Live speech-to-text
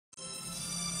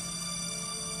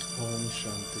Om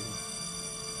Shanti.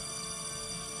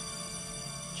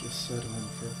 Just settle in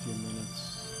for a few minutes.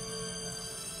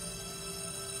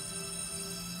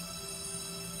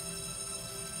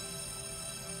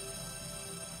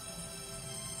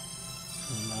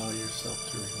 Allow yourself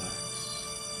to relax.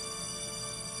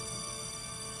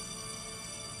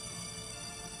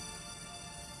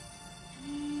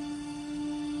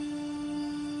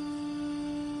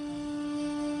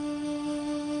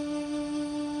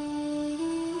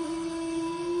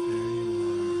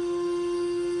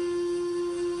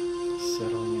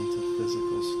 Settling into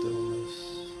physical stillness,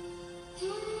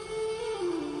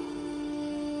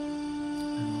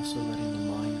 and also letting the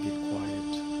mind get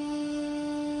quiet.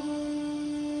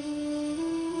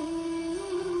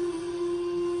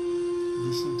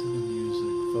 Listen to the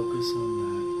music, focus on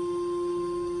that.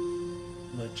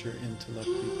 Let your intellect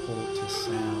be pulled to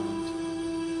sound.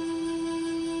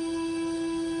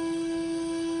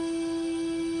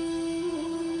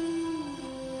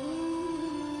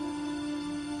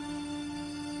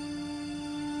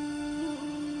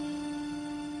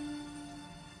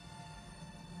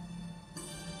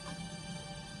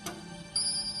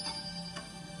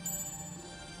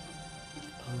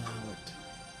 Allow it.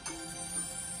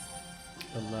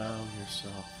 Allow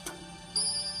yourself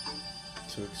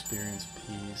to experience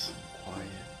peace and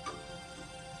quiet.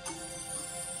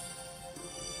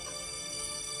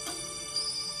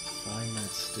 Find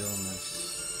that stillness.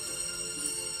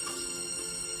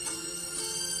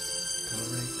 Go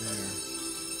right there.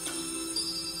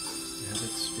 You have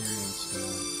experienced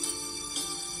now.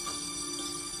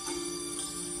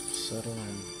 Settle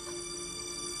in.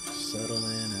 Settle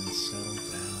in and settle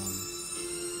down.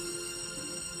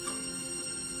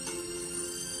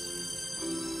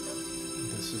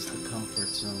 This is the comfort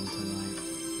zone tonight.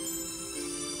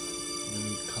 We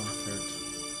need comfort.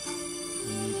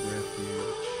 We need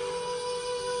refuge.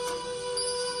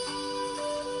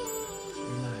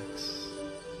 Relax.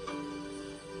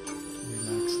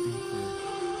 Relax deeper.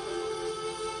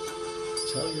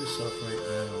 Tell yourself right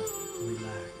now,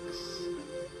 relax.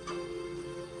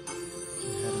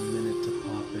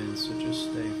 So just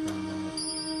stay for a minute.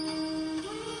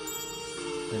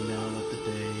 And now let the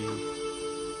day,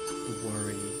 the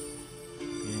worry,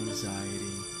 the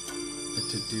anxiety, the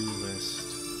to-do list,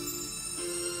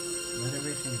 let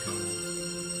everything go.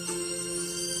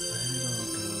 Let it all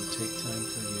go. Take time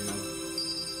for you.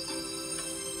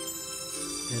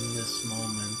 In this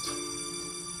moment,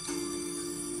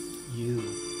 you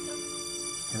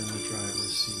are in the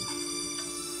driver's seat.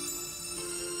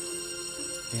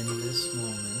 In this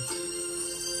moment,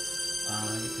 I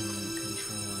am in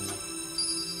control,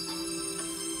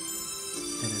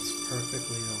 and it's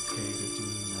perfectly okay to do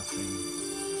nothing,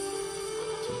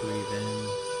 to breathe in,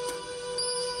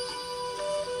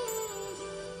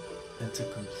 and to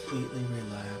completely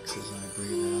relax as I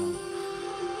breathe out.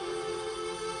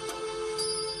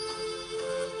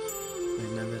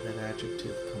 Remember that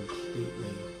adjective,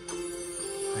 completely.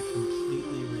 I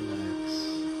completely relax.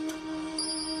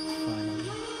 Finally.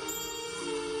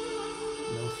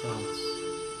 No thoughts.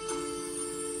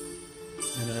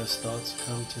 And as thoughts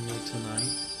come to me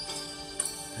tonight,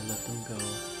 I let them go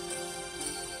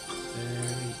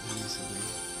very easily.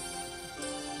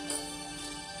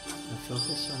 I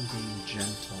focus on being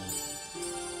gentle,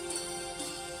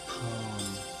 calm,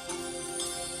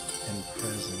 and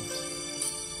present.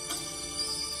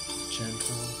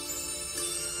 Gentle,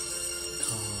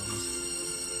 calm,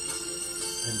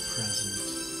 and present.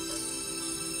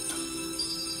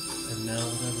 And now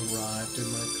that I've arrived in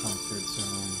my comfort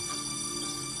zone,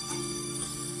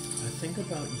 I think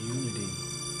about unity.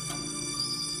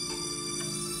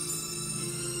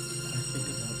 I think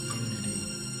about unity.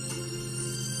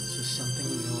 This is something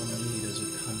we all need as a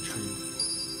country.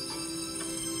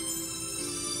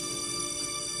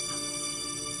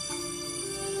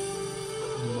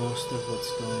 And most of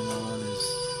what's going on is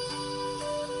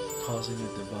causing a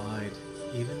divide,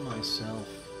 even myself.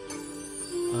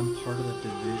 I'm part of the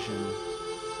division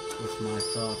with my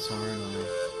thoughts, aren't I?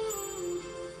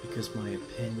 Because my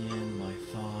opinion, my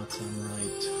thoughts, I'm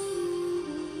right.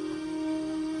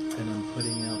 And I'm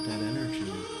putting out that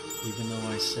energy, even though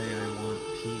I say I want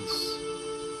peace.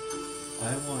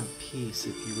 I want peace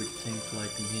if you would think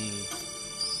like me.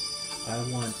 I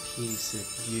want peace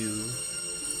if you,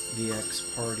 the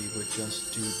ex-party, would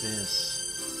just do this.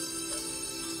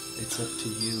 It's up to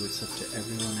you, it's up to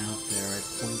everyone out there. I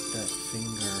point that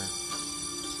finger.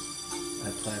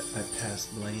 I pass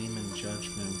blame and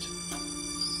judgment.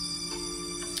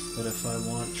 But if I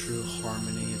want true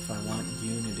harmony, if I want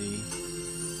unity,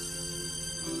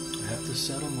 I have to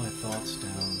settle my thoughts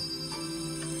down.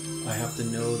 I I have to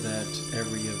know that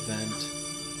every event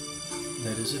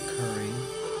that is occurring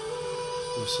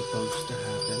was supposed to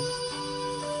happen.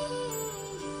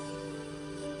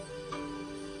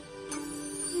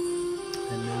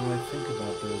 And now I think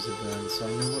about those events. I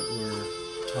know what we're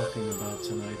talking about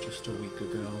tonight just a week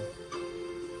ago.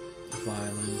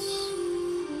 Violence,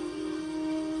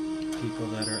 people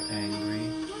that are angry.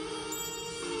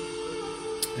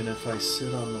 And if I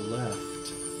sit on the left,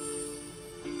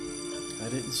 I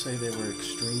didn't say they were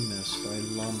extremists. I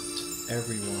lumped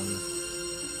everyone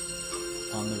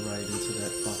on the right into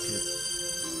that bucket.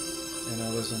 And I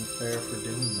was unfair for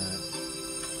doing that,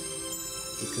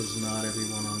 because not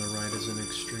everyone on the right is an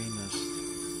extremist.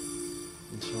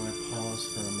 And so I pause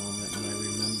for a moment and I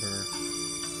remember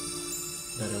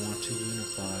that I want to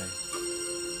unify.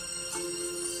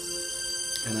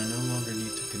 And I no longer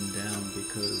need to condemn,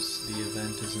 because the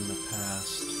event is in the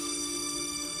past.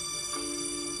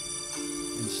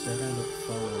 Instead, I look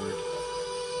forward,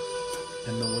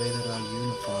 and the way that I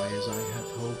unify is I have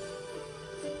hope.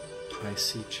 I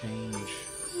see change.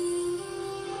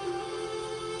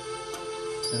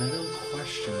 And I don't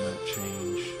question that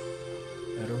change.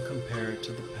 I don't compare it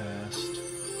to the past.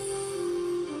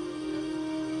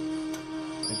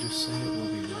 I just say it will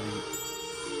be right.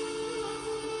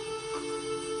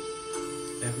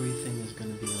 Everything is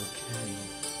going to be okay.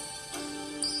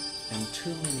 And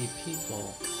too many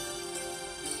people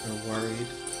are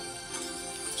worried.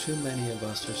 Too many of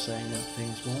us are saying that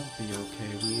things won't be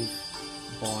okay. We've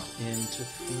bought into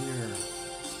fear.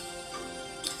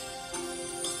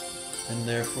 And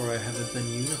therefore I haven't been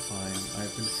unifying.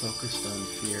 I've been focused on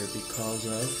fear because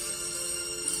of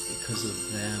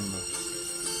them.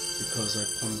 Because I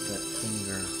point that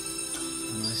finger.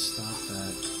 And I stop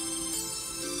that.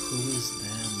 Who is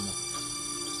them?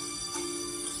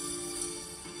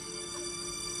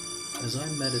 As I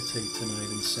meditate tonight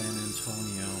in San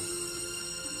Antonio,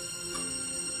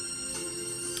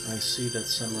 I see that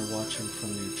some are watching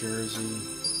from New Jersey,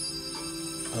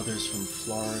 others from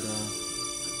Florida,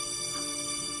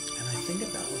 and I think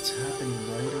about what's happening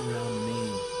right around me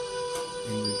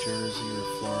in New Jersey or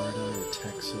Florida or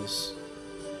Texas,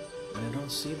 and I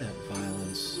don't see that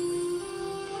violence.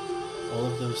 All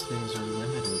of those things are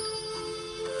limited.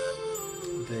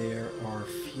 There are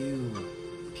few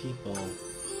people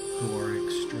who are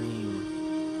extreme,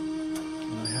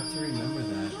 and I have to remember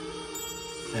that.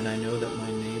 And I know that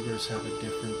my neighbors have a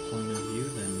different point of view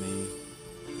than me,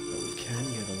 but we can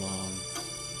get along.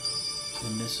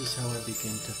 And this is how I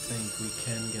begin to think we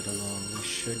can get along, we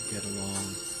should get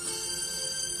along.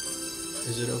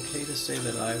 Is it okay to say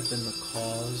that I've been the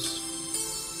cause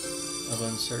of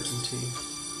uncertainty?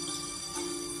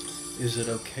 Is it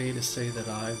okay to say that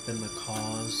I've been the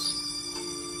cause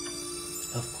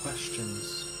of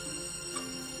questions?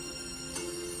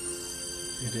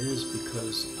 It is,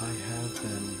 because I have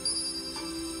been.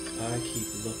 I keep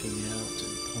looking out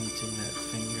and pointing that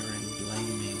finger and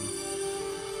blaming.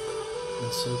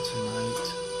 And so tonight,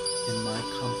 in my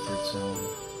comfort zone,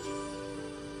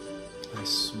 I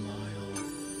smile.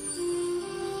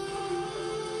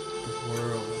 The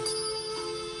world,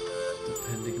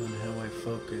 depending on how I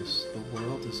focus, the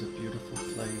world is a beautiful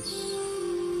place.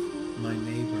 My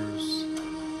neighbors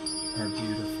are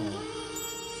beautiful.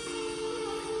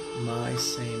 My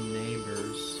same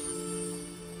neighbors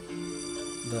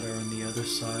that are on the other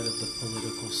side of the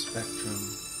political spectrum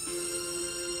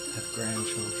have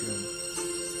grandchildren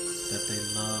that they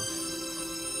love,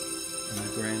 and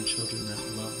the grandchildren that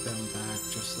love them back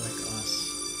just like us.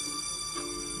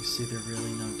 You see, they're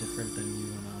really no different than you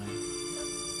and I.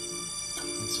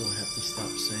 And so I have to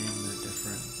stop saying they're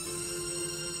different.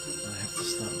 I have to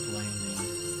stop blaming.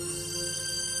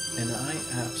 And I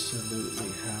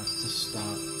absolutely have to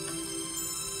stop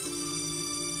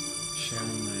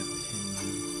sharing my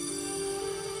opinion.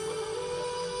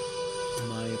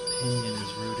 My opinion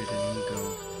is rooted in ego.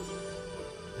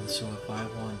 And so if I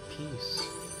want peace,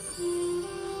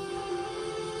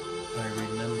 I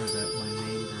remember that my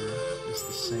neighbor is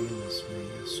the same as me,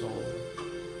 a soul,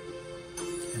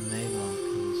 and they want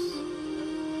peace.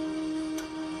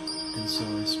 And so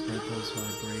I spread those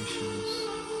vibrations.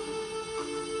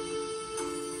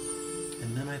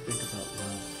 And then I think about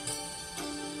love.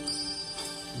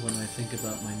 When I think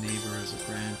about my neighbor as a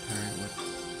grandparent with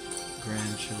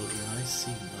grandchildren, I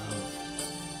see love.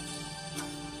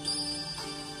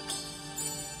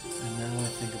 And now I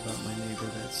think about my neighbor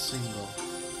that's single.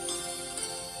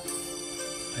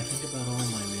 I think about all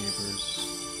my neighbors.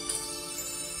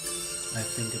 I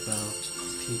think about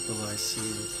people I see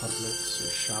in Publix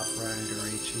or ShopRite or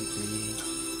H-E-B.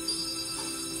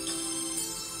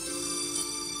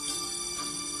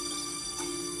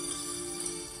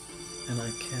 And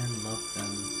I can love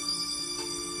them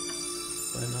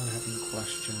by not having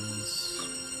questions,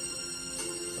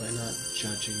 by not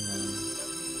judging them.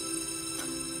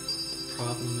 The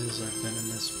problem is I've been in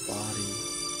this body,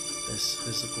 this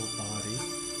physical body,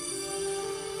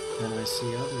 and I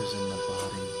see others in the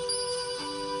body.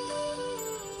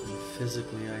 And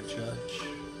physically I judge.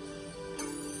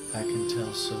 I can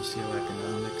tell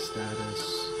socioeconomic status.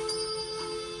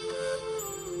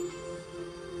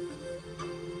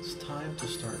 It's time to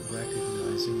start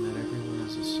recognizing that everyone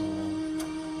is a soul.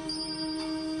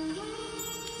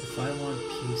 If I want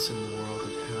peace in the world,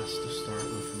 it has to start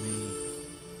with me.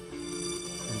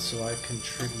 And so I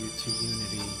contribute to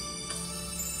unity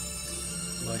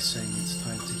by saying it's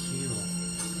time to heal.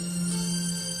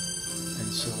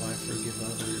 And so I forgive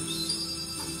others.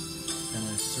 And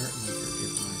I certainly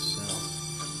forgive myself.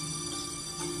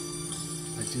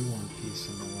 I do want peace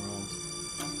in the world,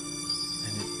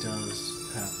 and it does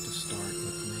have to start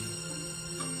with me.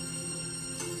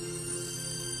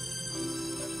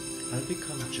 I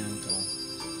become gentle.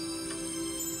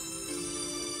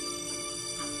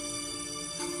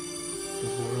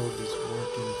 The world is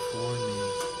working for me.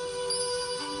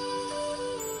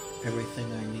 Everything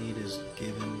I need is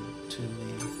given to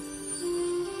me.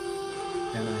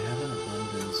 And I have an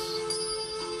abundance.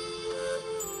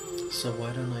 So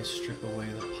why don't I strip away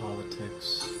the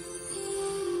politics?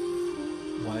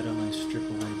 Why don't I strip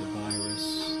away the virus?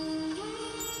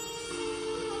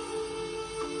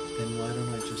 And why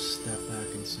don't I just step back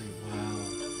and say, wow,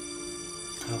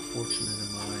 how fortunate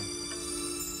am I?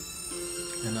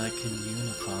 And I can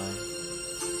unify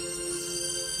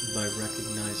by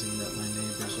recognizing that my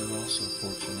neighbors are also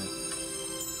fortunate.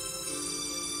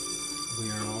 We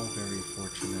are all very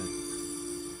fortunate,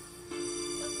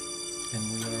 and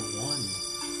we are one.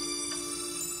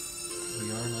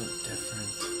 We are not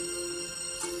different.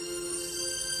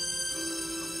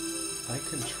 I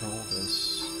control this,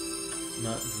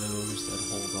 not those that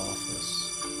hold office.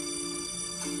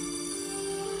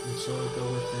 And so I go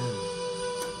within,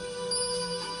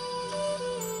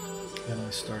 and I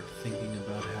start thinking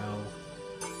about how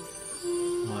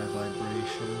my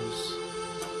vibrations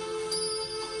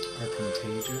are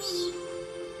contagious,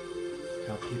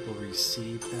 how people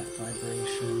receive that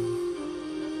vibration.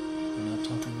 I'm not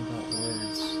talking about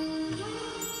words.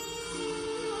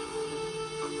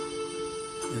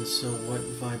 And so what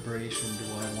vibration do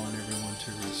I want everyone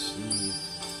to receive?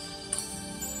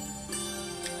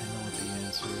 I know what the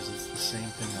answer is. It's the same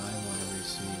thing I want to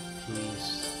receive.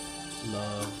 Peace,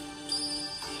 love,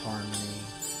 harmony,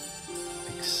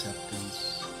 acceptance,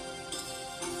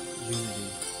 unity.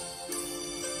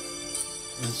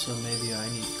 And so maybe I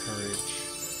need courage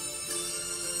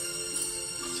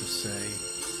to say,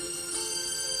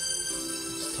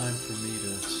 it's time for me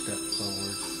to step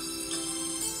forward.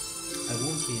 I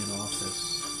won't be in office.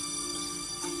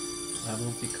 I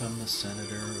won't become the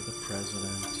senator or the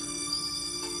president.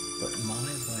 But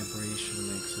my vibration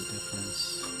makes a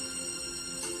difference.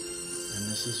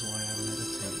 And this is why I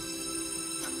meditate.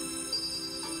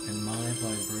 And my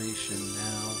vibration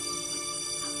now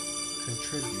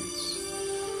contributes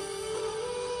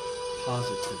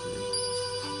positively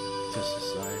to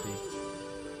society.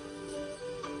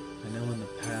 I know in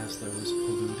the past I was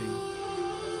polluting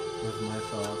with my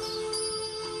thoughts.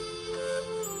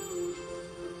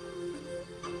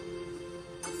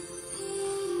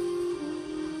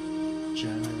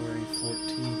 January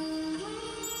 14th,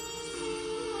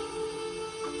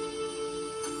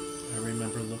 I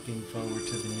remember looking forward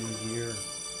to the new year,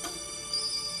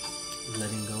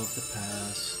 letting go of the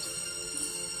past,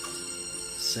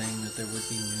 saying that there would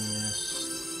be newness,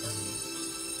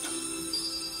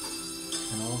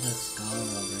 and all that's gone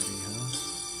already, huh?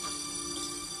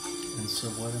 And so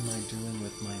what am I doing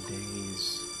with my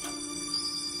days?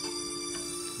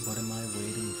 What am I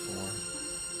waiting for?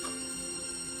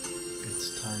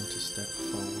 It's time to step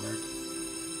forward.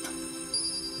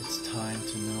 It's time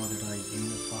to know that I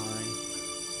unify,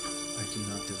 I do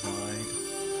not divide.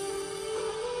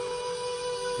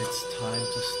 It's time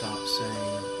to stop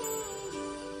saying,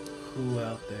 who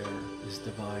out there is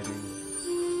dividing?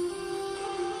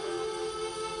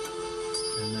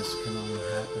 And this can only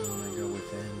happen when I go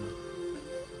within.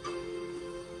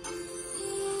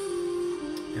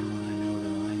 And when I know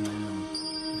that I am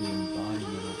the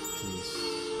embodiment of peace.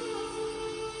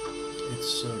 It's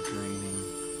so draining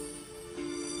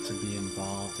to be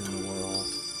involved in the world,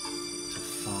 to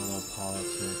follow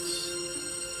politics,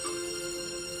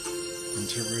 and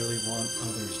to really want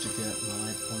others to get my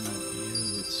point of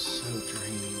view. It's so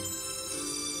draining,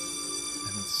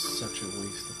 and it's such a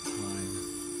waste of time.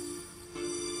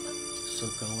 So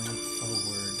going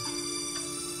forward,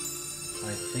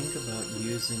 think about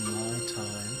using my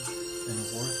time in a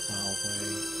worthwhile way.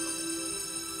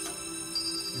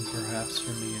 And perhaps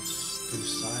for me it's through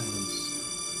silence.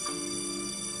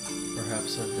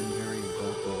 Perhaps I've been very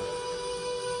vocal.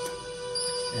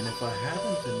 And if I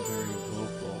haven't been very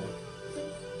vocal,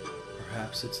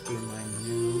 perhaps it's through my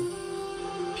new,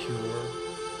 pure,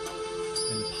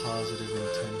 and positive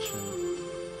intention.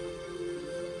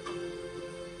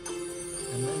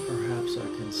 And then perhaps I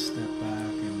can step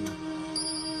back and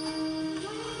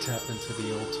tap into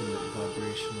the ultimate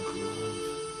vibration of love.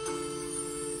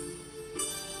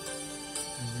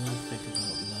 And really think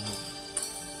about love.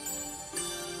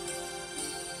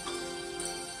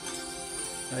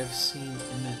 I've seen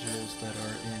images that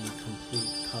are in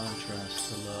complete contrast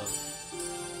to love,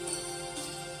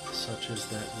 such as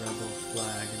that rebel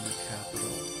flag in the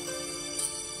Capitol.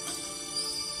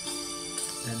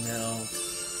 And now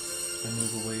I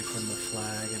move away from the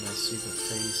flag and I see the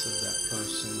face of that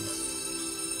person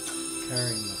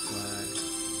carrying the flag.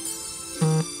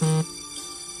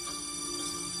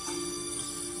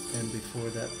 And before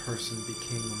that person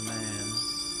became a man,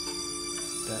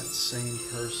 that same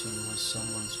person was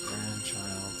someone's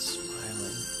grandchild,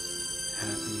 smiling,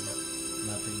 happy,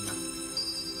 loving.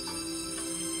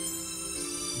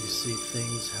 You see,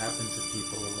 things happen to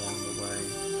people along the way,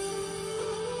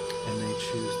 and they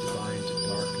choose to buy into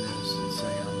darkness and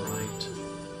say, I'm right,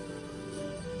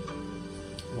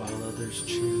 while others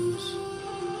choose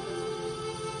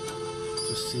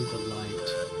to see the light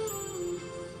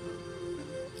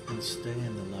and stay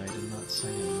in the light and not say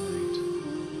I'm right,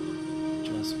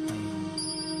 just pain.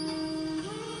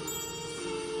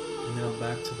 And now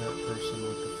back to that person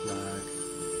with the flag.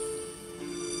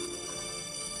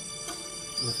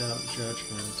 Without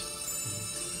judgment,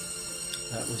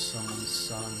 that was someone's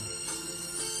son.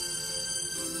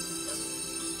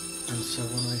 And so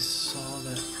when I saw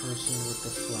that person with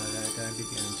the flag, I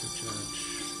began to judge.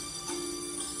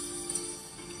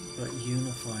 But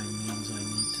unifying means I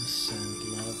need to send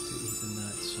love to even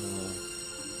that soul.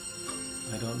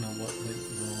 I don't know what went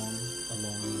wrong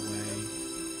along the way,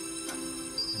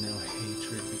 and how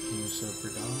hatred became so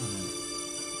predominant.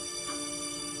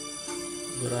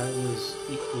 But I was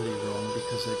equally wrong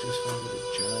because I just wanted to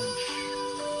judge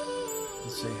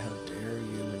and say, how dare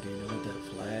you, and do you know what that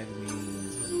flag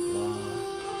means, and blah,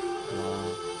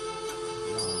 blah,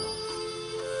 blah.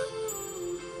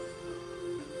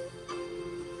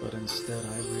 But instead,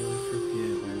 I really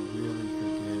forgive, and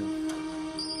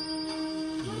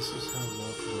this is how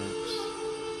love works.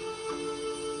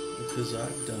 Because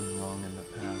I've done wrong in the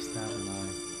past, haven't I?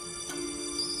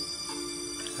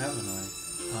 Haven't I?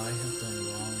 I have done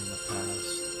wrong in the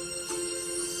past.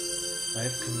 I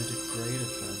have committed great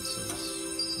offenses,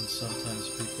 and sometimes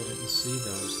people didn't see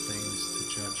those things to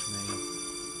judge me.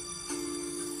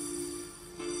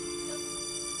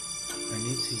 I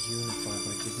need to unify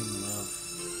by giving love,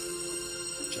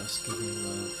 just giving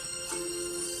love,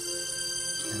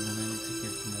 and then I need to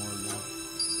give more love.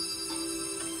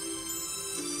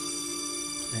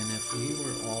 And if we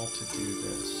were all to do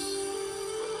this,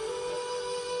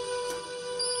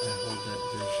 I hold that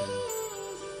vision.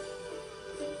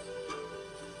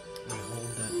 I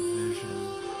hold that vision.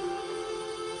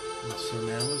 And so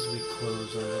now as we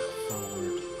close, I look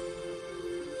forward.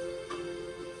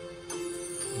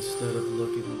 Instead of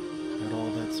looking at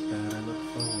all that's bad, I look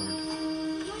forward.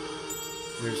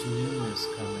 There's newness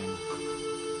coming.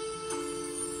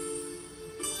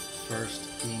 First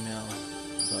female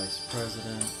vice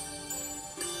president,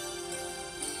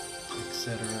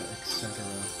 etc., etc.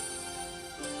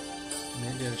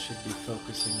 Maybe I should be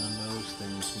focusing on those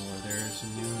things more. There is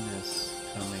newness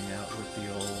coming out with the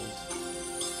old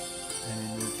and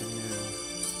in with the new.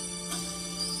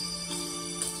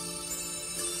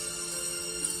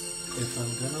 If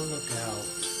I'm gonna look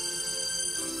out,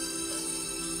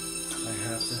 I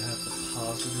have to have a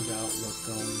positive outlook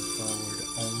going forward,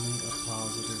 only a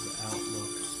positive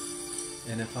outlook.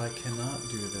 And if I cannot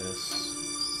do this,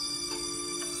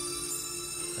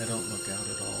 I don't look out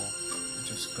at all. I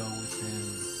just go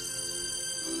within.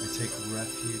 I take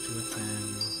refuge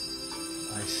within.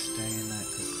 I stay in that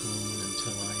cocoon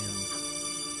until I am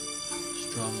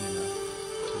strong enough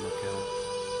to look out.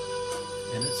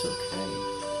 And it's okay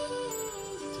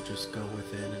to just go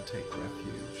within and take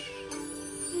refuge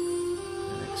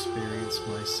and experience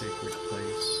my sacred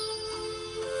place,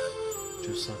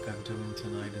 just like I'm doing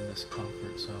tonight in this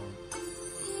comfort zone.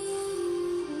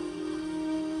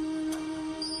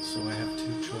 So I have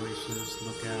two choices,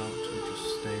 look out or just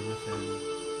stay within.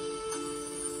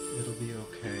 It'll be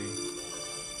okay.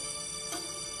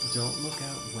 Don't look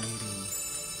out waiting,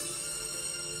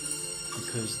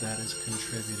 because that is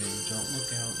contributing. Don't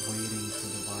look out waiting for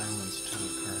the violence to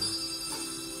occur,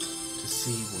 to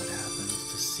see what happens,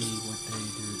 to see what they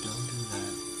do. Don't do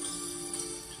that.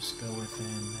 Just go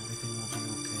within. Everything will be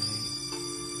okay.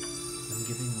 I'm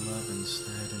giving love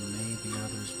instead, and maybe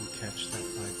others will catch that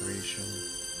vibration.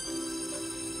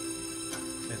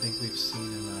 I think we've seen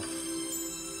enough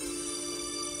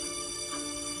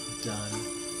done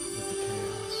with the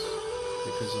chaos,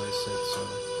 because I said so.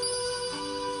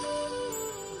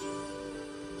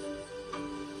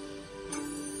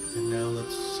 And now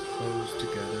let's close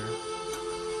together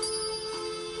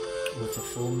with a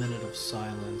full minute of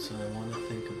silence, and I want to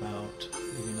think about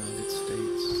the United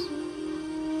States.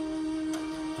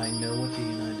 I know what the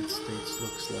United States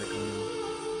looks like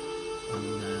on a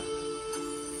map.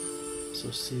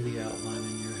 So see the outline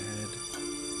in your head,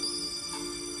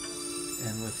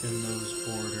 and within those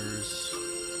borders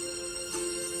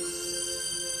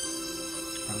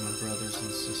are my brothers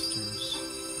and sisters.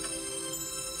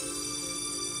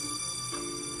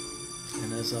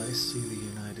 And as I see the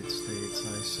United States,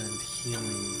 I send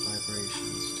healing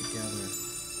vibrations together,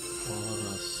 all of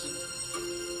us.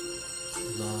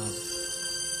 Love,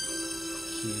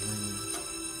 healing,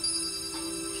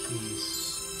 peace,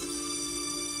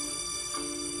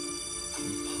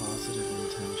 positive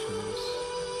intentions.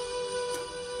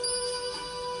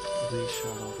 We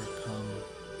shall overcome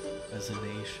as a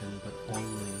nation, but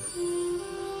only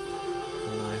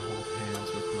when I hold hands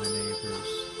with my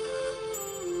neighbors,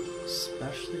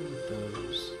 especially with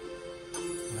those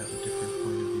who have a different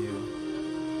point of view.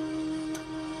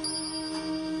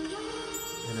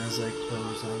 And as I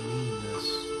close, I mean this.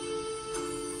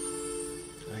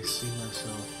 I see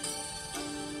myself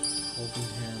holding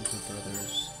hands with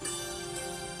others,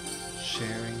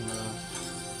 sharing love,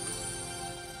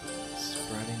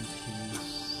 spreading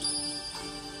peace,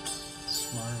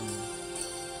 smiling,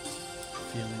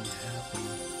 feeling happy,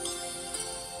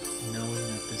 knowing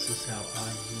that this is how I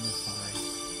unify.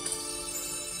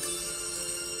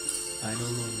 I no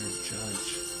longer judge.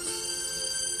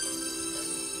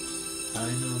 I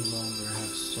no longer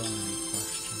have so many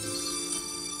questions.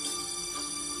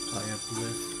 I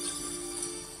uplift.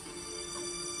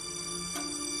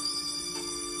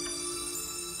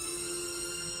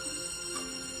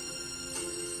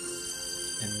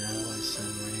 And now I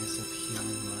send rays of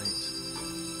healing light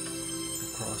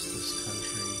across this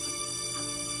country.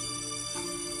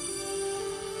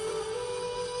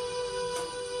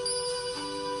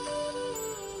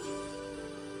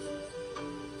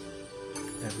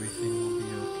 Everything will be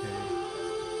okay.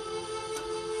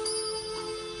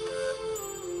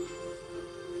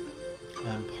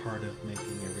 I'm part of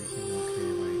making everything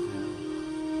okay right now.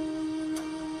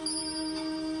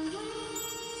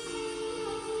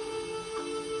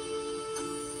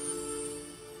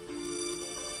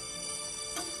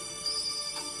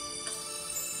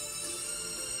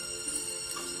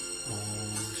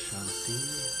 Om Shanti.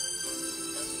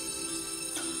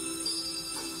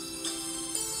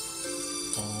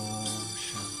 Om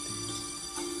Shanti.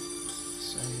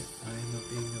 Say it, I am a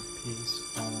being of peace.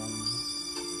 Om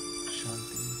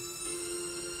Shanti.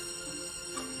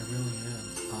 I really am.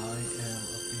 I am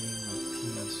a being of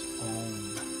peace. Om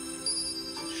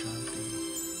Shanti.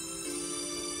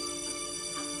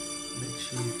 Make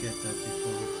sure you get that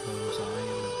before we close. I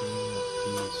am a being of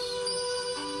peace.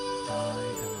 I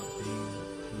am